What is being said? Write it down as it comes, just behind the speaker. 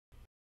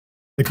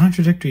The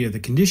contradictory of the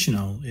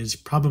conditional is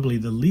probably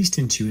the least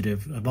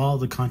intuitive of all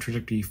the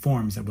contradictory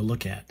forms that we'll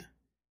look at.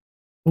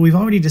 But we've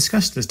already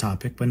discussed this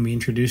topic when we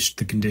introduced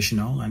the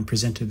conditional and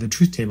presented the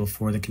truth table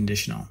for the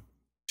conditional,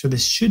 so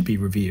this should be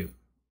review.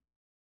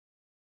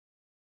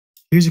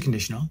 Here's a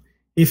conditional.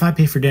 If I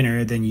pay for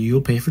dinner, then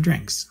you'll pay for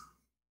drinks.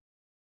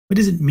 What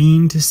does it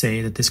mean to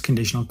say that this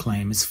conditional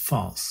claim is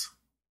false?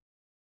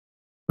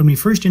 When we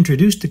first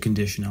introduced the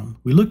conditional,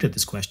 we looked at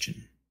this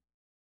question.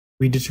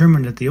 We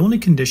determined that the only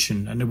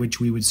condition under which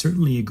we would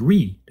certainly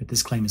agree that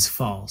this claim is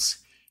false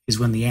is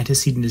when the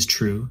antecedent is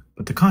true,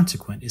 but the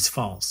consequent is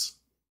false.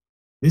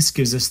 This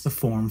gives us the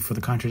form for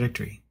the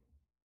contradictory.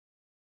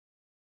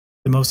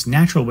 The most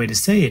natural way to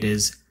say it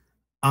is,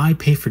 I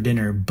pay for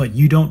dinner, but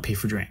you don't pay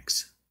for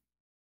drinks.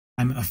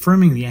 I'm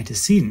affirming the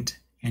antecedent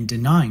and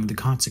denying the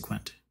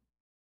consequent.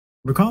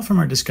 Recall from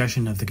our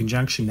discussion of the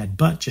conjunction that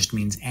but just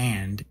means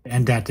and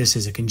that this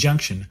is a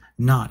conjunction,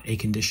 not a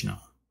conditional.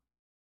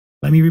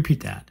 Let me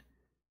repeat that.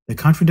 The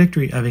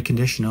contradictory of a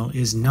conditional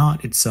is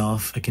not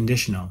itself a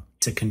conditional,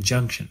 it's a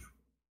conjunction.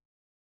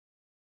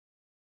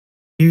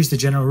 Here's the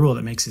general rule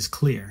that makes this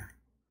clear.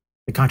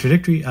 The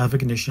contradictory of a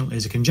conditional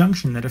is a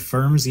conjunction that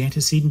affirms the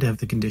antecedent of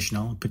the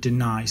conditional but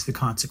denies the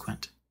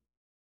consequent.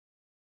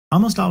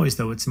 Almost always,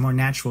 though, it's more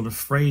natural to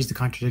phrase the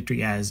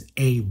contradictory as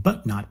A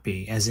but not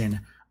B, as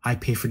in, I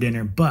pay for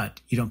dinner but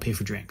you don't pay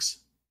for drinks.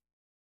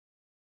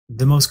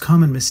 The most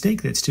common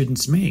mistake that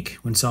students make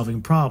when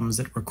solving problems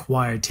that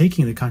require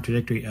taking the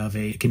contradictory of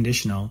a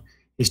conditional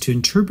is to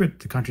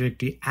interpret the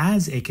contradictory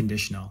as a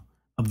conditional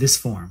of this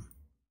form.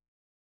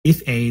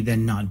 If A,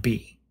 then not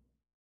B.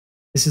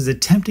 This is a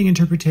tempting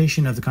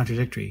interpretation of the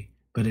contradictory,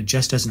 but it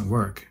just doesn't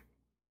work.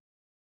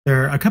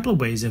 There are a couple of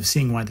ways of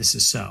seeing why this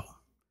is so.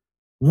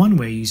 One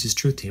way uses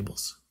truth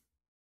tables.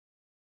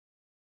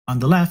 On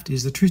the left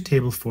is the truth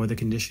table for the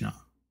conditional.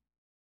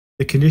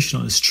 The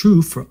conditional is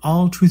true for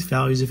all truth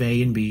values of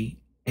A and B,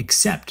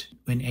 except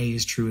when A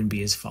is true and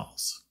B is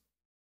false.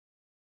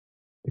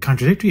 The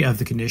contradictory of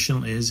the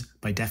conditional is,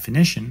 by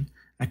definition,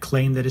 a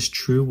claim that is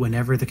true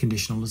whenever the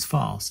conditional is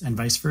false, and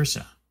vice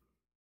versa.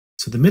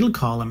 So the middle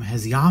column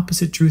has the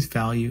opposite truth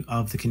value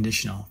of the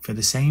conditional for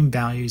the same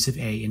values of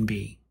A and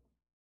B.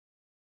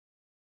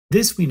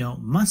 This, we know,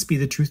 must be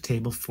the truth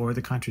table for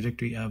the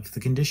contradictory of the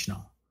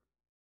conditional.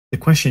 The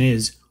question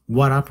is,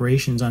 what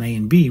operations on A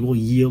and B will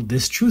yield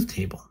this truth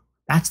table?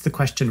 That's the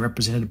question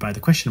represented by the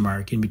question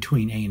mark in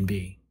between A and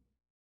B.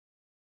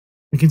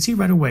 We can see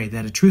right away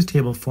that a truth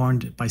table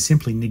formed by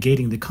simply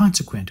negating the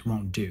consequent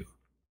won't do.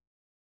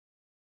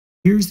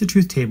 Here's the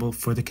truth table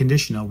for the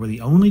conditional where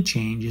the only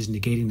change is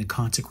negating the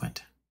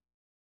consequent.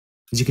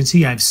 As you can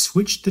see, I've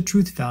switched the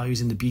truth values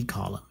in the B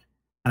column,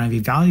 and I've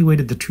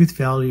evaluated the truth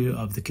value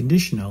of the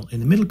conditional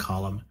in the middle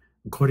column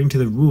according to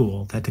the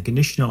rule that the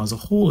conditional as a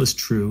whole is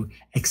true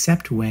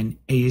except when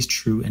A is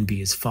true and B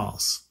is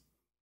false.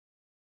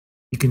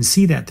 You can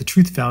see that the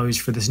truth values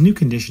for this new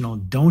conditional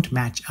don't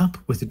match up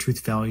with the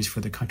truth values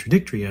for the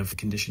contradictory of the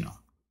conditional.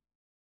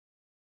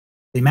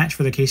 They match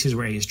for the cases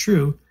where A is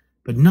true,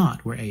 but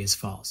not where A is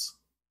false.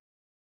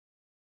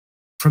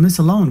 From this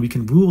alone, we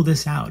can rule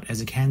this out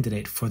as a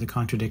candidate for the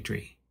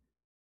contradictory.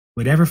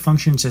 Whatever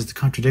functions as the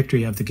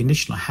contradictory of the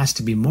conditional has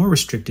to be more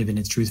restrictive in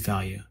its truth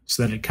value,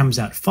 so that it comes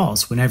out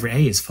false whenever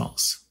A is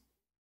false.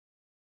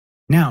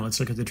 Now let's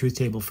look at the truth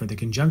table for the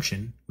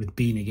conjunction with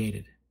B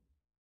negated.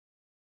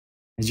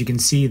 As you can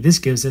see, this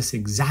gives us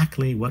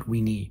exactly what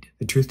we need.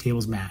 The truth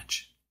tables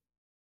match.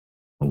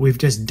 What we've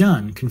just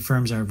done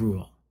confirms our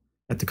rule,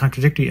 that the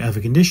contradictory of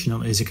a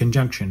conditional is a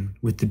conjunction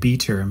with the B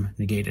term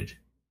negated.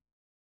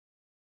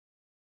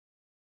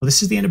 Well,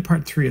 this is the end of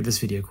part 3 of this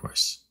video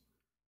course.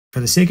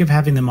 For the sake of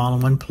having them all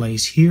in one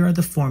place, here are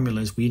the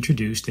formulas we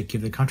introduced that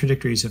give the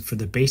contradictories for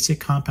the basic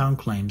compound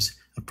claims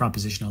of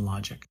propositional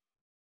logic.